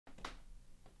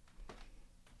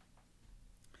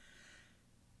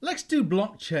let's do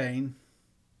blockchain,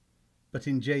 but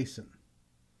in JSON.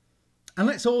 And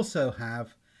let's also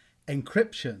have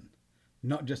encryption,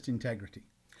 not just integrity.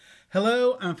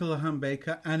 Hello, I'm Phil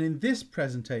Baker, and in this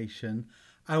presentation,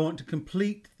 I want to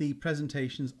complete the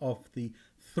presentations of the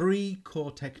 3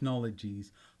 core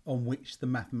technologies on which the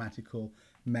mathematical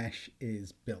mesh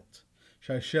is built.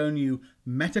 So I've shown you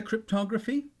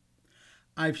metacryptography,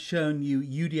 I've shown you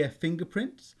UDF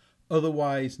fingerprints,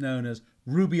 otherwise known as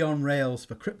Ruby on Rails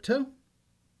for crypto,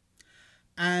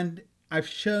 and I've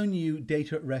shown you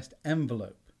data at rest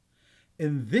envelope.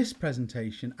 In this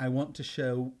presentation, I want to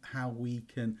show how we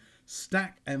can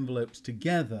stack envelopes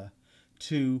together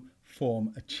to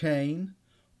form a chain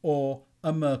or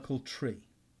a Merkle tree.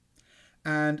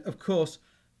 And of course,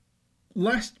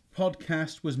 last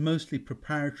podcast was mostly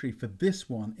preparatory for this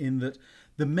one, in that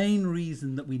the main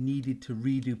reason that we needed to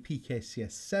redo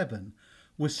PKCS7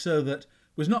 was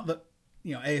not that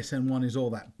ASN1 is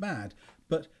all that bad,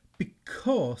 but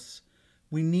because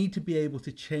we need to be able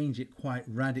to change it quite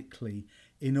radically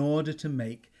in order to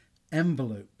make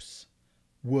envelopes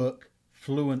work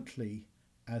fluently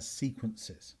as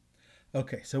sequences.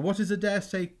 Okay, so what is a DARE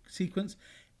sequence?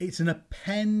 It's an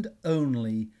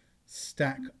append-only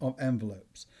stack of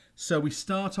envelopes. So we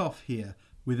start off here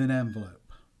with an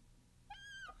envelope.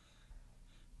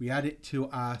 We add it to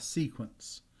our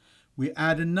sequence. We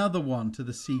add another one to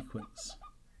the sequence,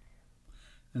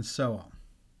 and so on.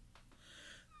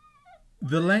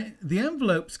 The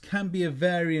envelopes can be of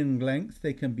varying length.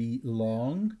 They can be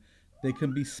long, they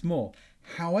can be small.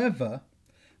 However,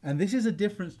 and this is a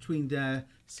difference between DARE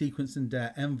sequence and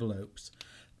DARE envelopes,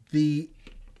 the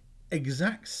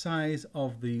exact size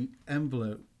of the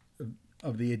envelope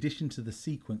of the addition to the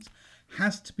sequence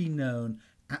has to be known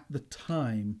at the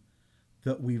time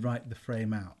that we write the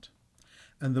frame out.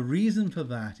 And the reason for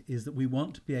that is that we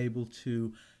want to be able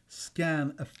to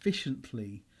scan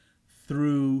efficiently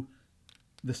through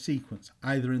the sequence,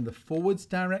 either in the forwards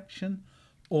direction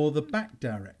or the back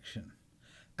direction.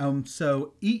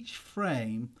 So each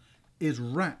frame is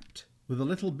wrapped with a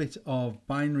little bit of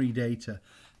binary data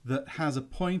that has a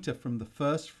pointer from the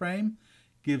first frame,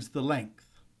 gives the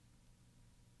length.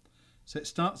 So it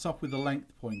starts off with a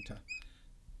length pointer,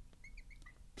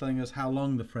 telling us how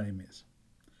long the frame is.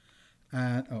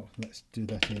 And let's do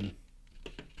that in.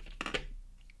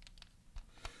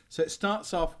 So it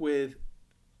starts off with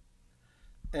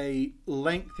a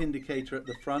length indicator at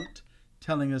the front,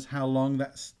 telling us how long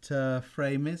that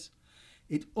frame is.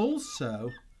 It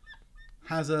also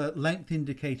has a length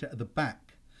indicator at the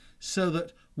back, so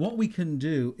that what we can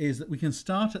do is that we can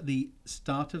start at the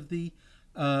start of the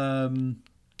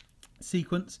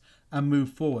sequence and move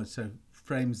forward. So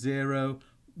frame 0,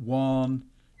 1,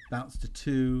 bounce to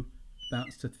 2,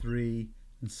 bounce to 3,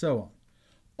 and so on.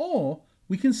 Or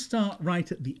we can start right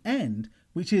at the end,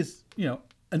 which is,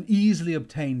 an easily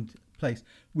obtained place.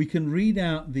 We can read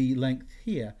out the length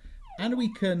here, and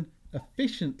we can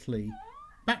efficiently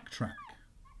backtrack.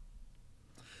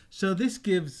 So this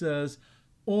gives us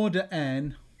order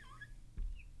n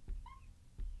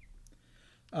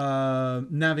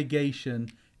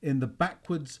navigation in the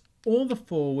backwards or the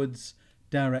forwards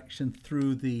direction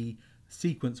through the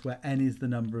sequence, where n is the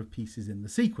number of pieces in the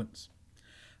sequence.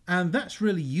 And that's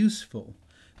really useful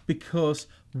because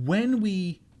when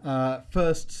we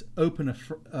first open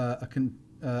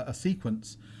a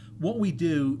sequence, what we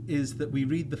do is that we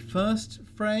read the first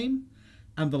frame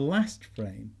and the last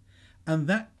frame, and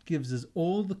that gives us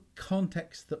all the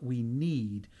context that we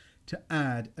need to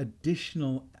add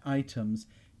additional items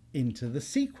into the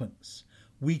sequence.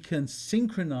 We can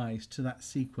synchronize to that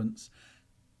sequence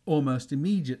almost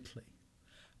immediately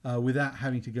without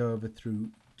having to go over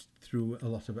through a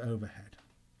lot of overhead.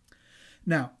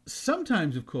 Now,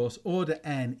 sometimes, of course, order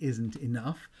n isn't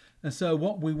enough, and so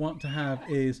what we want to have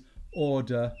is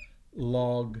order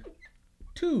log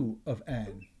 2 of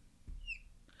n.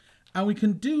 And we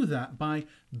can do that by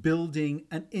building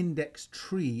an index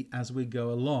tree as we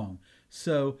go along.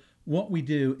 So what we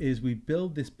do is we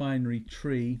build this binary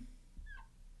tree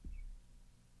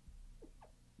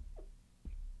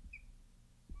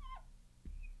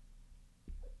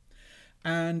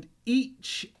and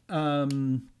each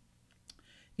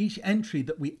entry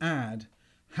that we add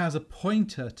has a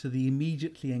pointer to the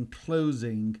immediately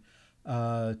enclosing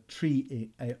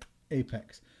tree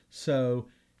apex. So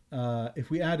if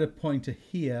we add a pointer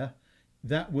here,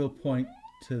 that will point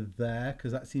to there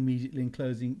because that's immediately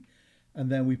enclosing, and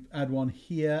then we add one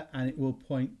here and it will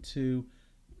point to,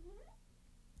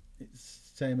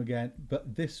 it's same again,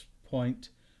 but this point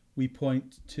we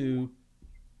point to.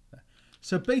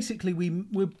 So basically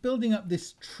we're building up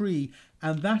this tree,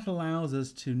 and that allows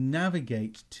us to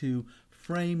navigate to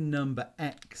frame number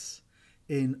X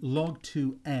in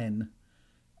log2n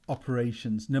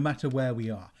operations, no matter where we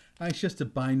are. And it's just a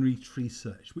binary tree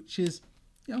search, which is,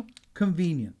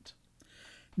 convenient.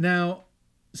 Now,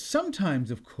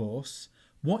 sometimes, of course,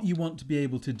 what you want to be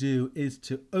able to do is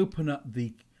to open up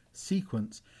the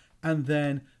sequence and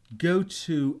then go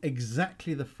to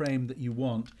exactly the frame that you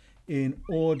want in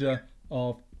order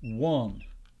of 1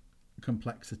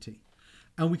 complexity.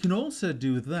 And we can also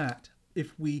do that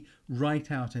if we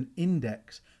write out an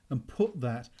index and put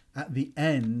that at the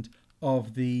end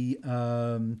of the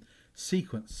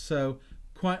sequence. So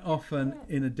quite often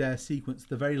in a DARE sequence,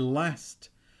 the very last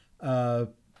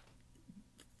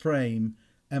frame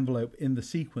envelope in the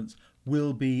sequence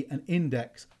will be an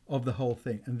index of the whole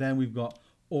thing. And then we've got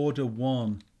order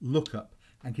 1 lookup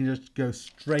and can just go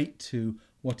straight to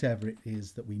whatever it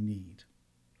is that we need.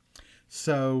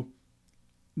 So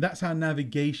that's our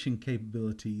navigation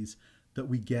capabilities that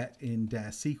we get in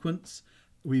DARE sequence.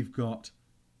 We've got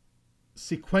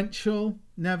sequential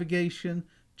navigation,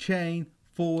 chain,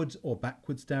 forwards or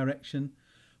backwards direction.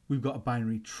 We've got a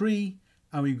binary tree,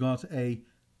 and we've got a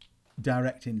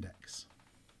direct index.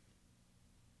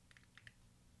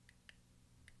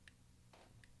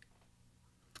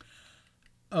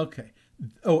 Okay.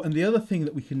 Oh, and the other thing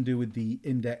that we can do with the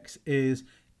index is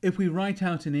if we write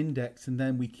out an index and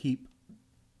then we keep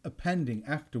appending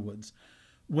afterwards,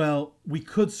 well, we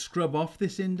could scrub off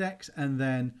this index and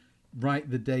then write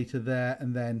the data there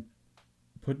and then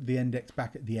put the index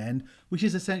back at the end, which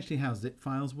is essentially how zip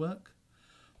files work.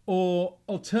 Or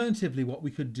alternatively, what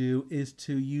we could do is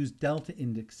to use delta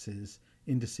indices,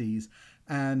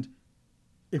 and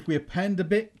if we append a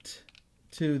bit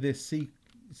to this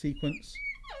sequence,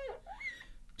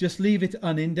 just leave it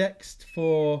unindexed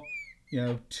for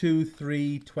 2,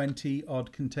 3, 20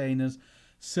 odd containers,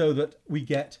 so that we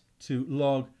get to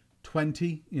log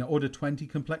 20, order 20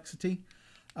 complexity,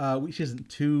 which isn't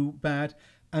too bad.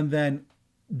 And then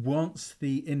once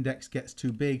the index gets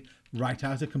too big, write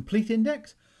out a complete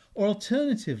index, or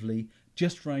alternatively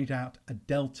just write out a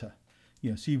delta.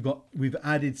 So we've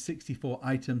added 64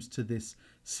 items to this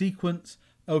sequence.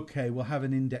 Okay, we'll have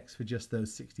an index for just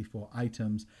those 64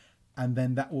 items, and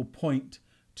then that will point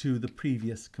to the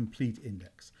previous complete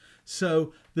index.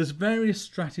 So there's various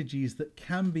strategies that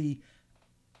can be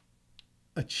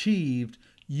achieved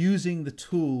using the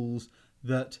tools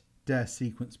that DARE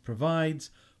sequence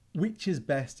provides. Which is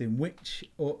best in which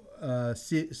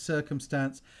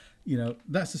circumstance,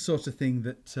 that's the sort of thing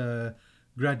that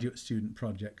graduate student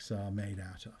projects are made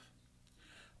out of.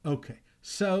 Okay,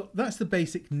 so that's the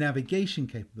basic navigation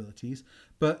capabilities,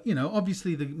 but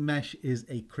obviously the mesh is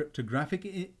a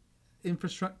cryptographic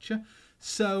infrastructure,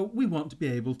 so we want to be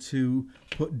able to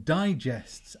put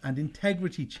digests and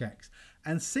integrity checks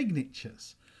and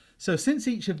signatures. So since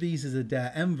each of these is a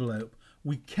DARE envelope,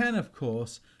 we can of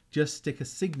course just stick a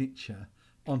signature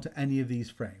onto any of these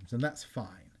frames, and that's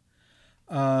fine.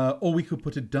 Or we could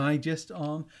put a digest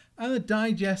on, and the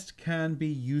digest can be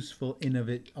useful in of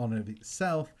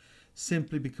itself,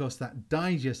 simply because that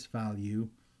digest value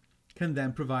can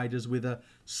then provide us with a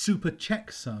super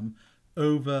checksum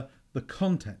over the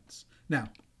contents. Now,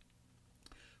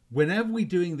 whenever we're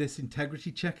doing this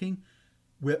integrity checking,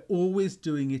 we're always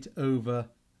doing it over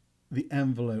the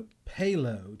envelope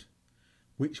payload,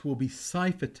 which will be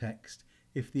ciphertext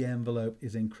if the envelope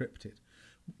is encrypted.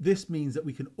 This means that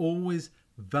we can always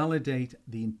validate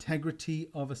the integrity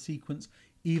of a sequence,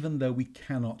 even though we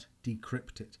cannot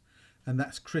decrypt it. And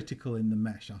that's critical in the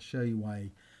mesh. I'll show you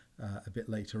why a bit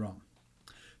later on.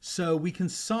 So we can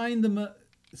sign them,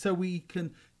 so we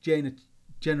can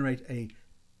generate a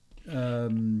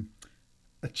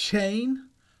chain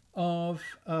of,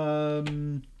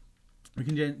 we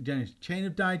can generate a chain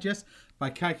of digests by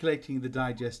calculating the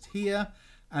digest here,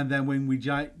 and then when we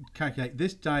calculate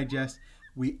this digest,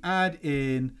 we add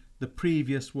in the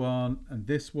previous one and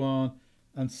this one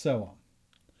and so on.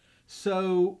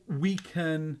 So we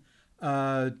can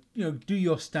do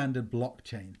your standard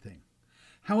blockchain thing.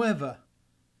 However,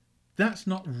 that's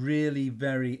not really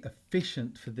very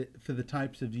efficient for the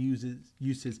types of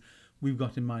uses we've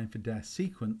got in mind for DARE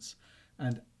sequence.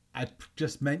 And I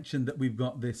just mentioned that we've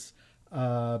got this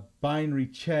binary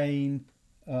chain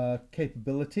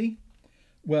capability.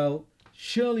 Well,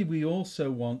 surely we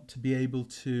also want to be able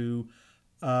to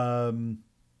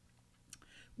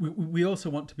we also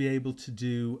want to be able to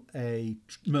do a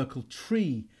Merkle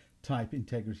tree type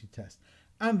integrity test,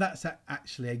 and that's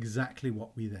actually exactly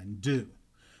what we then do.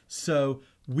 So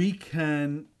we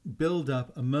can build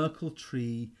up a Merkle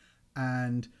tree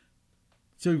and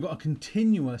So we've got a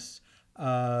continuous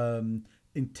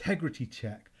integrity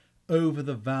check over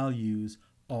the values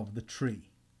of the tree.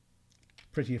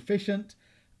 Pretty efficient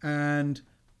and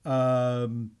not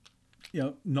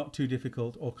too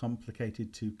difficult or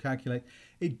complicated to calculate.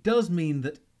 It does mean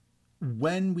that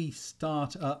when we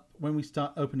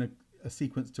open a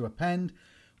sequence to append,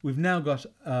 we've now got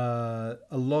a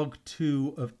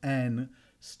log2 of n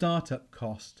startup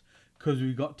cost, because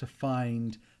we've got to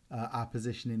find our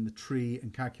position in the tree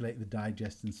and calculate the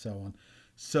digest and so on.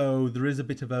 So there is a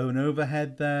bit of an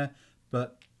overhead there,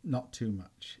 but not too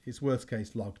much. It's worst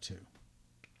case log2.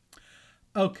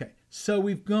 Okay, so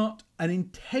we've got an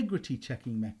integrity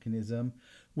checking mechanism,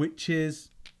 which is,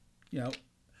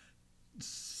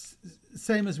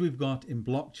 same as we've got in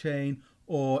blockchain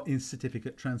or in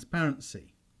certificate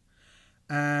transparency.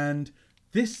 And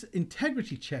this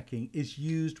integrity checking is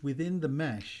used within the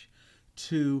mesh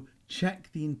to check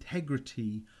the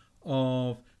integrity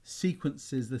of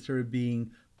sequences that are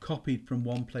being copied from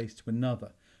one place to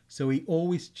another. So we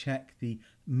always check the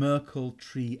Merkle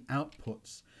tree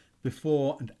outputs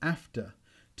before and after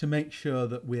to make sure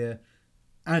that we're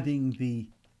adding the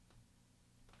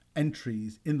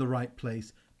entries in the right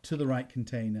place to the right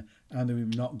container and that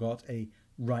we've not got a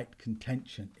right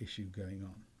contention issue going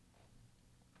on.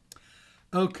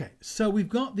 Okay, so we've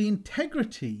got the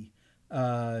integrity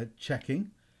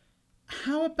checking.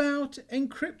 How about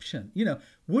encryption?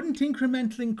 Wouldn't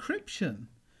incremental encryption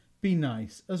be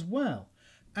nice as well?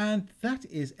 And that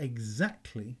is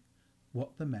exactly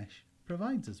what the mesh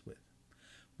provides us with.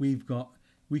 We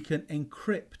can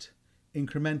encrypt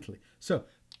incrementally. So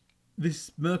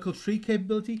this Merkle tree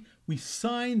capability, we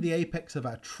sign the apex of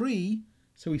our tree.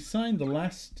 So we sign the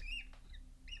last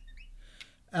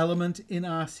element in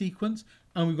our sequence,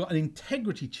 and we've got an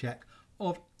integrity check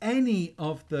of any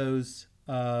of those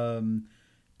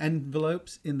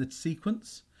envelopes in the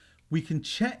sequence. We can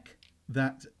check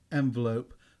that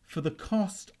envelope for the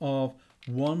cost of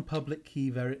one public key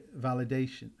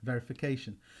verification.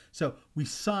 So we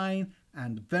sign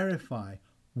and verify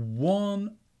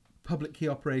one public key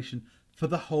operation for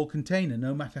the whole container,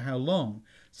 no matter how long.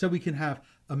 So we can have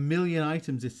 1 million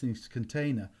items in this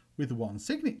container with one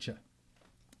signature.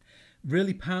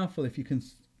 Really powerful if you can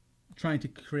trying to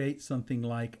create something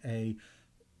like a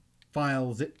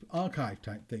file zip archive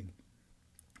type thing,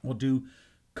 or do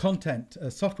content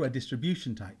software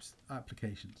distribution types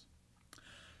applications.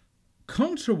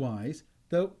 Contrawise,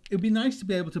 though, it would be nice to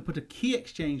be able to put a key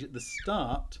exchange at the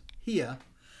start here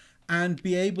and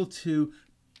be able to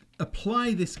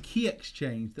apply this key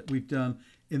exchange that we've done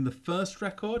in the first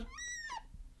record,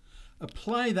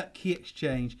 apply that key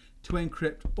exchange to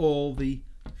encrypt all the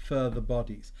further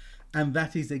bodies. And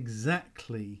that is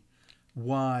exactly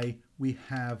why we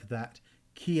have that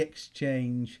key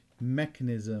exchange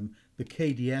mechanism, the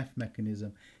KDF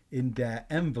mechanism in their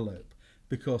envelope,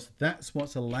 because that's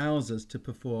what allows us to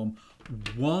perform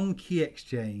one key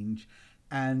exchange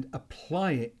and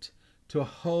apply it to a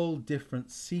whole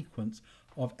different sequence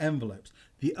of envelopes.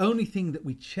 The only thing that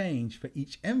we change for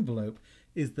each envelope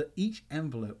is that each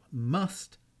envelope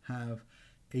must have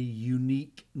a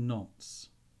unique nonce.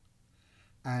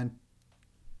 And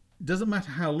it doesn't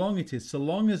matter how long it is, so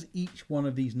long as each one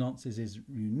of these nonces is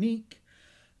unique,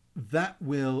 that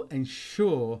will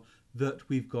ensure that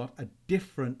we've got a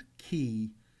different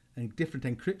key, a different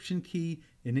encryption key,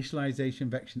 initialization,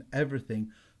 vector,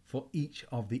 everything for each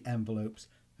of the envelopes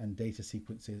and data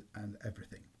sequences and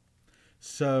everything.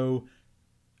 So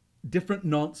different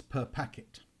nonce per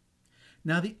packet.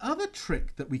 Now the other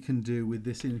trick that we can do with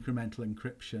this incremental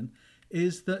encryption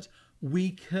is that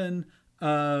we can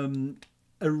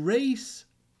erase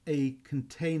a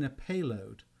container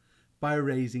payload by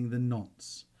erasing the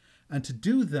nonce. And to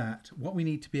do that, what we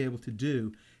need to be able to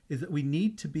do is that we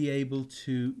need to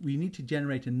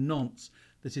generate a nonce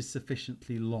that is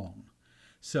sufficiently long.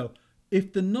 So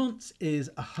if the nonce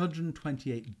is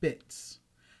 128 bits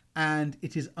and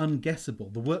it is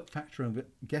unguessable, the work factor of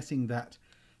guessing that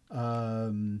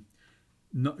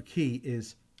key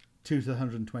is 2 to the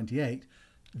 128,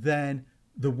 then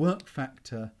the work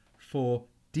factor for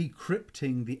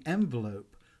decrypting the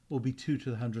envelope will be 2 to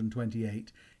the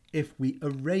 128 if we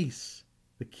erase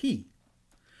the key.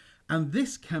 And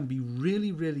this can be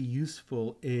really, really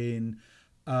useful in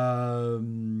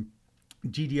GDPR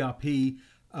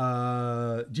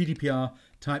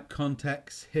type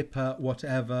contexts, HIPAA,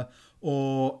 whatever,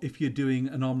 or if you're doing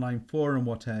an online forum,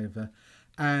 whatever.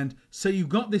 And so you've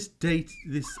got this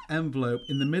envelope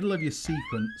in the middle of your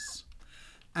sequence,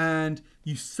 and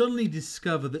you suddenly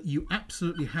discover that you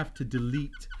absolutely have to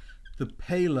delete the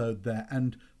payload there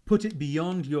and put it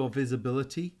beyond your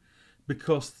visibility,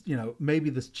 because, maybe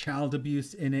there's child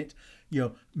abuse in it.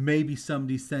 Maybe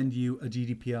somebody send you a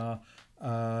GDPR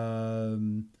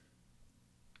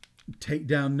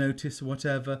takedown notice or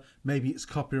whatever. Maybe it's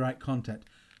copyright content.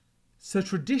 So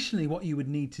traditionally what you would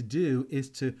need to do is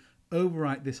to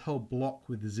overwrite this whole block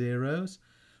with the zeros,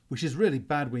 which is really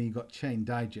bad when you've got chain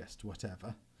digest,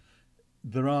 whatever.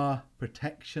 There are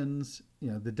protections.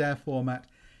 The DAR format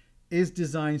is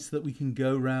designed so that we can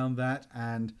go around that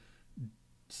and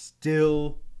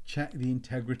still check the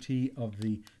integrity of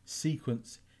the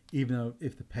sequence, even though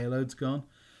if the payload's gone.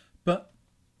 But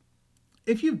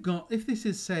if this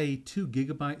is, say, 2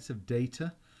 gigabytes of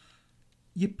data,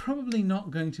 you're probably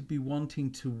not going to be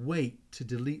wanting to wait to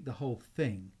delete the whole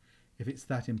thing if it's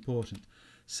that important.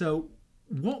 So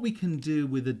what we can do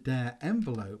with a DAR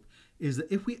envelope is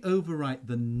that if we overwrite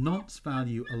the nonce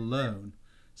value alone,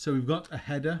 so we've got a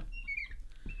header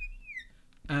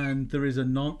and there is a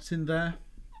nonce in there,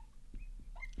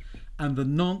 and the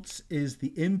nonce is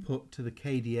the input to the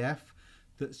KDF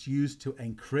that's used to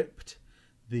encrypt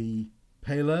the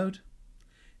payload.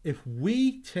 If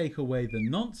we take away the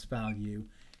nonce value,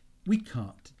 we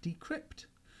can't decrypt.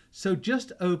 So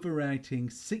just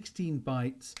overwriting 16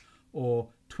 bytes or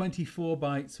 24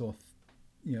 bytes or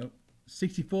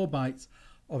 64 bytes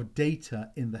of data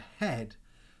in the head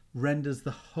renders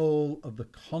the whole of the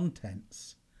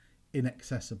contents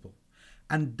inaccessible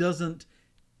and doesn't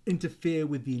interfere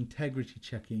with the integrity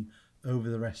checking over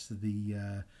the rest of the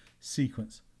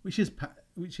sequence, which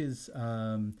is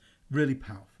really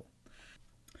powerful.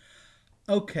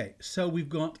 Okay, so we've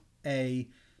got a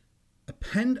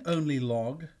append only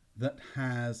log that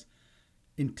has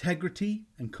integrity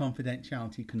and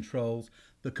confidentiality controls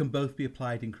that can both be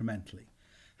applied incrementally.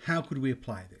 How could we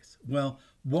apply this? Well,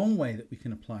 one way that we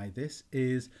can apply this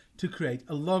is to create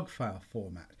a log file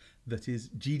format that is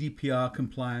GDPR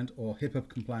compliant or HIPAA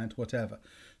compliant, whatever.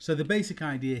 So the basic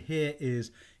idea here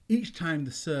is each time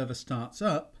the server starts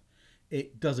up,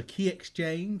 it does a key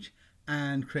exchange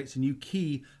and creates a new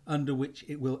key under which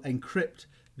it will encrypt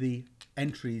the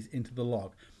entries into the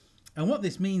log. And what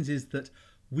this means is that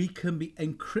we can be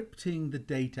encrypting the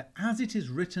data as it is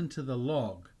written to the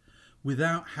log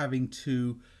without having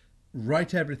to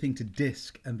write everything to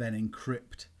disk and then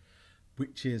encrypt,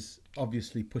 which is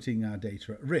obviously putting our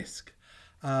data at risk.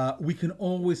 We can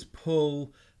always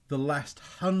pull the last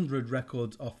 100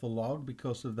 records off the log.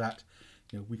 Because of that,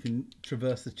 we can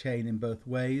traverse the chain in both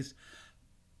ways.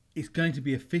 It's going to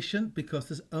be efficient because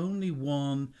there's only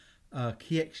one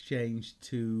key exchange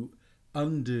to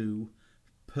undo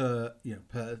per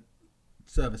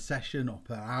server session or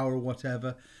per hour or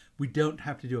whatever. We don't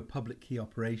have to do a public key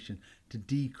operation to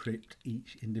decrypt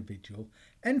each individual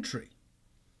entry.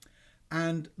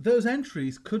 And those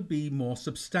entries could be more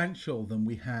substantial than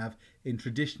we have in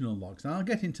traditional logs. And I'll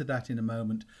get into that in a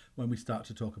moment when we start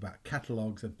to talk about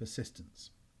catalogs and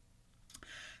persistence.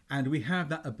 And we have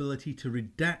that ability to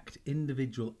redact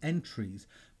individual entries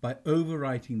by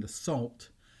overwriting the salt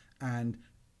and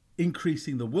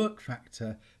increasing the work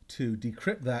factor to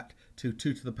decrypt that to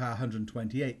 2 to the power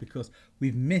 128 because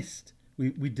we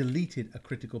deleted a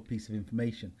critical piece of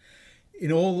information.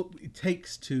 In all it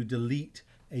takes to delete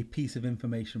a piece of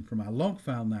information from our log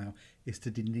file now is to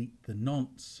delete the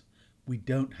nonce. We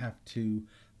don't have to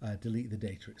delete the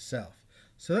data itself.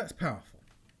 So that's powerful.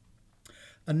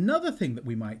 Another thing that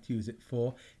we might use it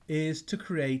for is to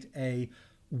create a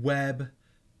web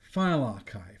file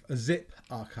archive, a zip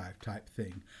archive type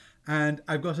thing. And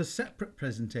I've got a separate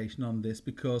presentation on this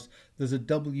because there's a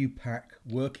WPAC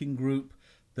working group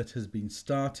that has been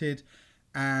started.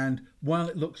 And while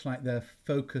it looks like they're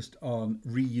focused on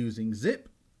reusing zip,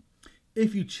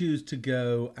 if you choose to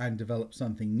go and develop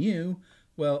something new,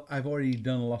 well, I've already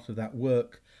done a lot of that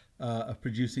work of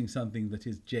producing something that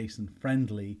is JSON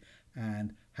friendly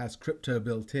and has crypto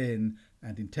built in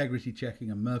and integrity checking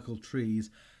and Merkle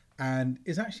trees, and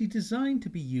is actually designed to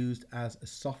be used as a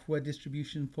software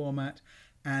distribution format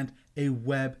and a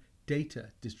web data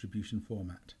distribution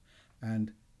format.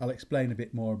 And I'll explain a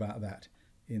bit more about that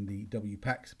in the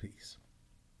WPACs piece.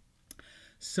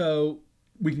 So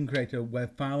we can create a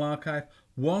web file archive,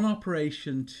 one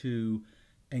operation to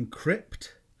encrypt,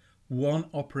 one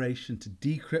operation to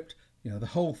decrypt, the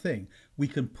whole thing. We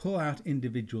can pull out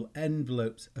individual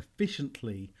envelopes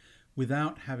efficiently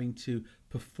without having to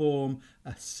perform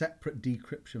a separate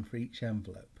decryption for each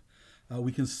envelope.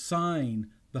 We can sign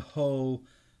the whole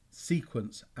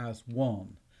sequence as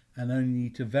one and only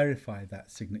need to verify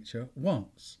that signature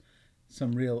once.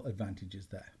 Some real advantages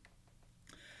there.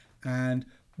 And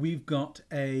we've got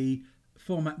a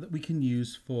format that we can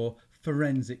use for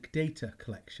forensic data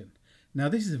collection. Now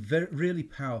this is really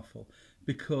powerful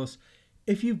because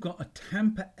if you've got a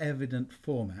tamper-evident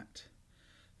format,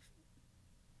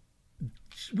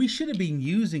 we should have been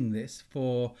using this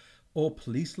for all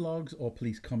police logs or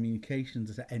police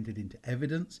communications that are entered into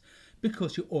evidence,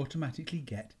 because you automatically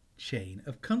get chain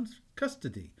of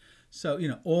custody. So, you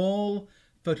know, all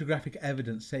photographic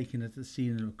evidence taken at the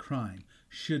scene of a crime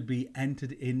should be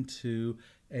entered into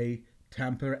a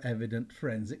tamper-evident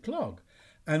forensic log.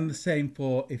 And the same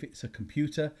for if it's a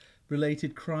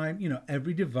computer-related crime. You know,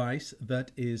 every device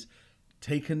that is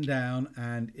taken down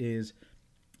and is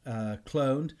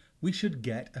cloned, we should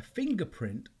get a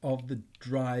fingerprint of the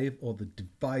drive or the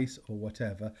device or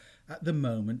whatever at the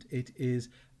moment it is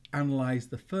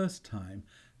analyzed the first time,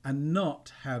 and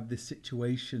not have this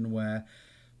situation where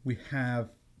we have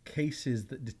cases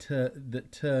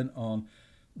that turn on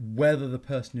whether the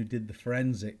person who did the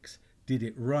forensics did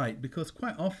it right, because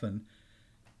quite often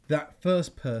that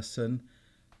first person,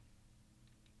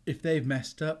 if they've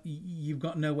messed up, you've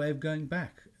got no way of going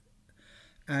back.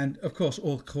 And of course,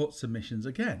 all court submissions,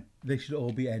 again, they should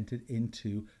all be entered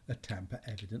into a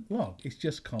tamper-evident log. It's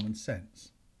just common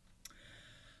sense.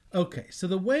 Okay, so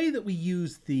the way that we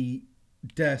use the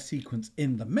DARE sequence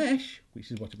in the mesh,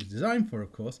 which is what it was designed for,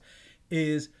 of course,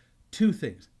 is two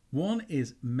things. One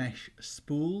is mesh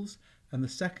spools, and the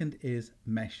second is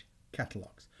mesh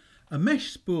catalogs. A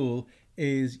mesh spool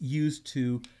is used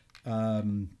to,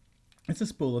 it's a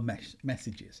spool of mesh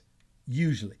messages.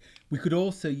 Usually. We could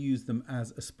also use them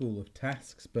as a spool of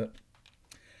tasks, but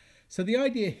so the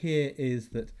idea here is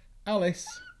that Alice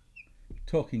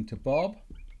talking to Bob,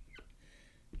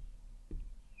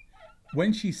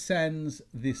 when she sends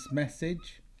this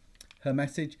message, her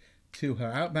message to her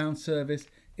outbound service,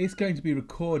 it's going to be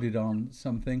recorded on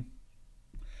something,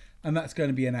 and that's going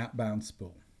to be an outbound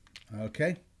spool.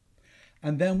 Okay,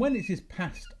 and then when it is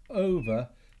passed over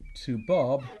to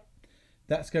Bob,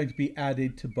 that's going to be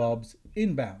added to Bob's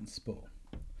inbound spool.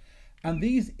 And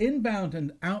these inbound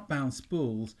and outbound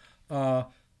spools are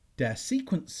DARE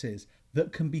sequences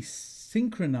that can be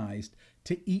synchronized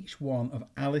to each one of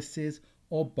Alice's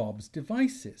or Bob's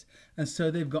devices. And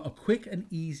so they've got a quick and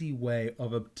easy way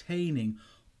of obtaining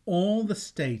all the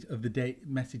state of the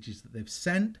messages that they've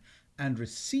sent and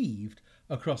received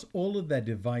across all of their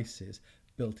devices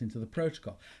built into the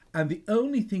protocol. And the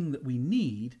only thing that we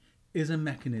need is a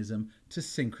mechanism to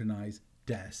synchronize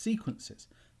DARE sequences.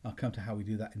 I'll come to how we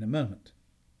do that in a moment.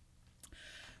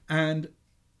 And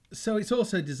so it's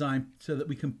also designed so that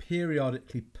we can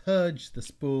periodically purge the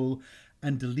spool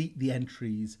and delete the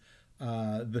entries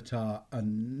that are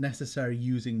unnecessary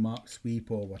using mark sweep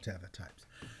or whatever types.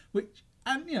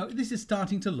 And you know, this is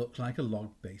starting to look like a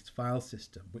log-based file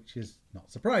system, which is not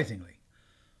surprisingly.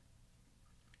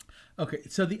 Okay,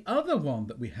 so the other one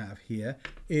that we have here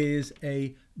is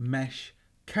a mesh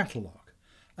catalog.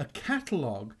 A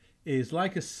catalog is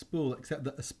like a spool, except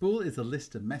that a spool is a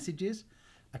list of messages.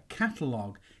 A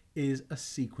catalog is a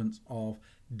sequence of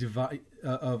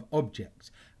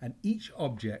objects, and each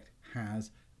object has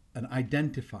an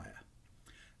identifier.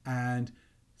 And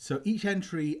so each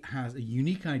entry has a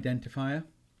unique identifier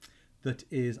that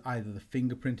is either the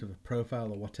fingerprint of a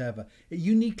profile or whatever. It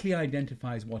uniquely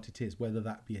identifies what it is, whether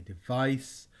that be a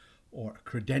device or a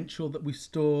credential that we've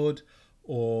stored,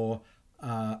 or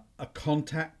a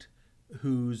contact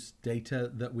whose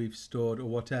data that we've stored, or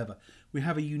whatever. We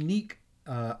have a unique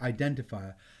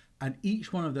identifier, and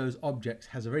each one of those objects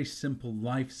has a very simple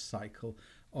life cycle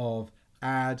of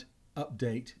add,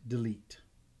 update, delete,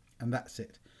 and that's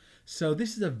it. So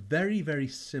this is a very, very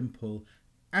simple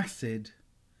ACID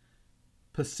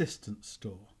persistent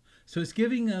store. So it's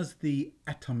giving us the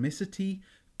atomicity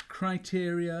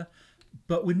criteria,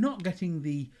 but we're not getting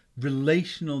the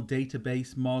relational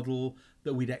database model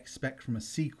that we'd expect from a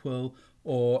SQL,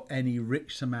 or any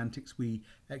rich semantics we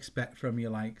expect from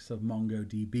your likes of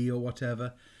MongoDB or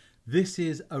whatever. This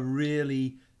is a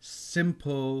really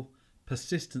simple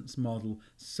persistence model,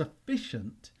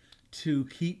 sufficient to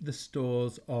keep the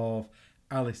stores of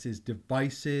Alice's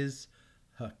devices,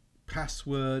 her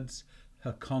passwords,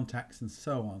 her contacts, and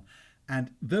so on. And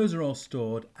those are all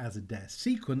stored as a DARE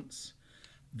sequence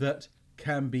that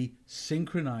can be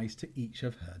synchronized to each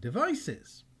of her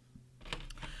devices.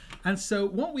 And so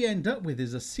what we end up with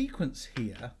is a sequence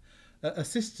here, a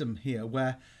system here,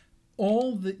 where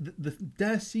all the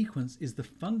DARE sequence is the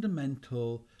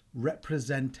fundamental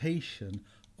representation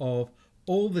of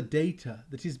all the data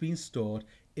that is being stored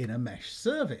in a mesh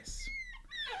service.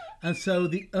 And so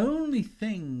the only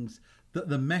things that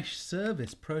the mesh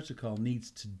service protocol needs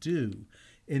to do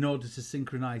in order to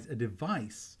synchronize a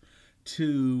device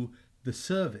to the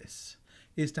service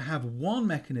is to have one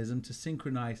mechanism to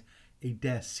synchronize a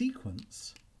DARE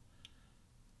sequence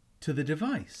to the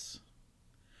device.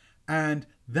 And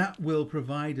that will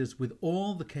provide us with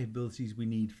all the capabilities we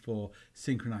need for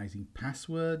synchronizing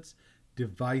passwords,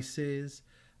 devices,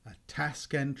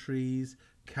 task entries,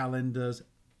 calendars,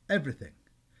 everything.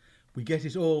 We get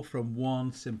it all from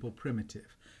one simple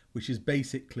primitive, which is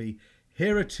basically,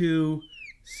 here are two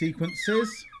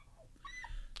sequences.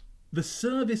 The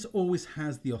service always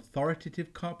has the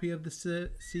authoritative copy of the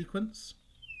sequence.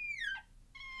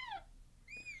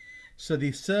 So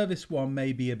the service one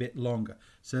may be a bit longer.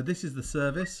 So this is the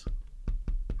service,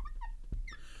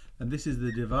 and this is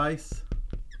the device.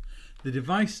 The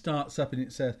device starts up and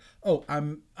it says, oh,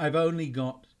 I've only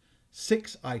got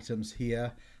 6 items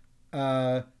here,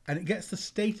 and it gets the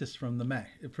status from the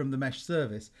mesh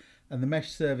service, and the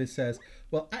mesh service says,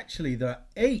 well, actually there are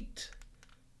 8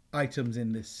 items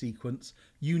in this sequence.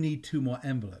 You need 2 more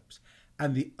envelopes.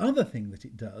 And the other thing that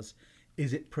it does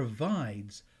is it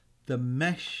provides the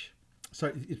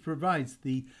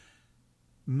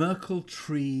Merkle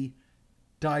tree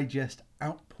digest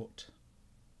output.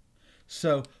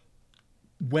 So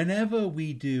whenever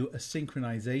we do a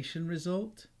synchronization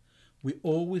result, we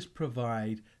always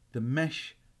provide the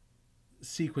mesh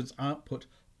sequence output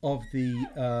of the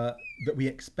that we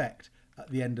expect at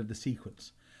the end of the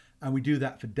sequence. And we do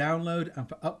that for download and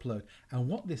for upload. And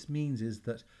what this means is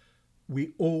that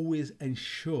we always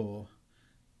ensure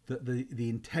that the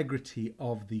integrity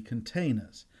of the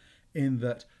containers, in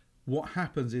that what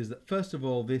happens is that first of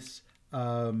all this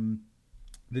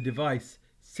the device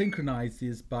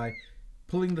synchronizes by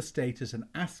pulling the status and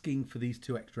asking for these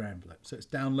 2 extra envelopes. So it's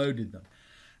downloaded them,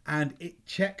 and it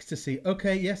checks to see,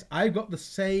 okay, yes, I've got the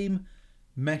same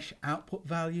mesh output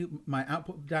value. My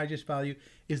output digest value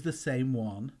is the same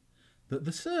one that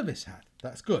the service had.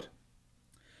 That's good.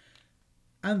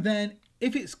 And then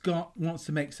if it's wants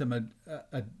to make some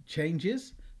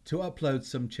changes, to upload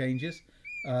some changes,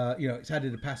 it's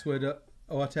added a password or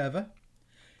whatever,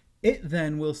 it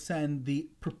then will send the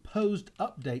proposed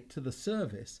update to the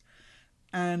service,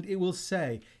 and it will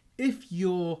say, if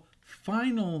your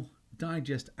final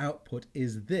digest output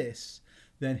is this,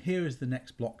 then here is the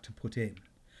next block to put in.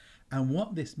 And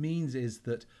what this means is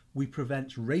that we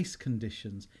prevent race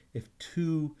conditions if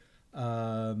 2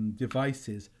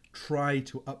 devices try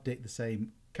to update the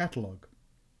same catalog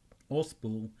or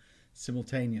spool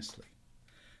simultaneously.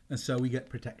 And so we get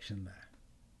protection there.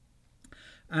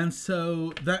 And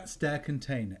so that's their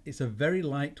container. It's a very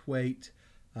lightweight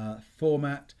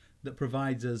format that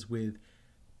provides us with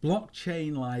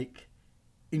blockchain-like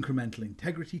incremental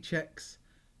integrity checks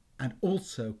and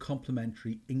also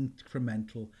complementary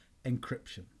incremental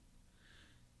encryption.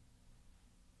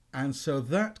 And so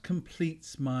that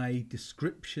completes my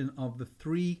description of the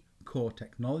 3 core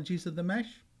technologies of the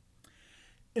mesh.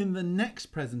 In the next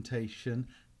presentation,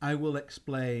 I will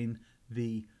explain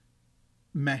the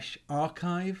mesh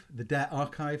archive, the DARE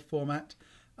archive format,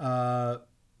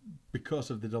 because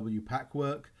of the WPAC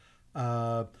work.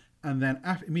 And then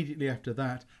immediately after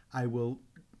that, I will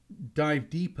dive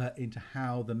deeper into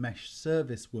how the mesh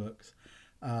service works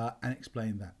and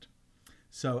explain that.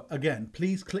 So again,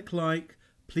 please click like,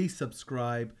 please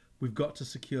subscribe. We've got to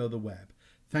secure the web.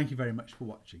 Thank you very much for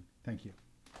watching. Thank you.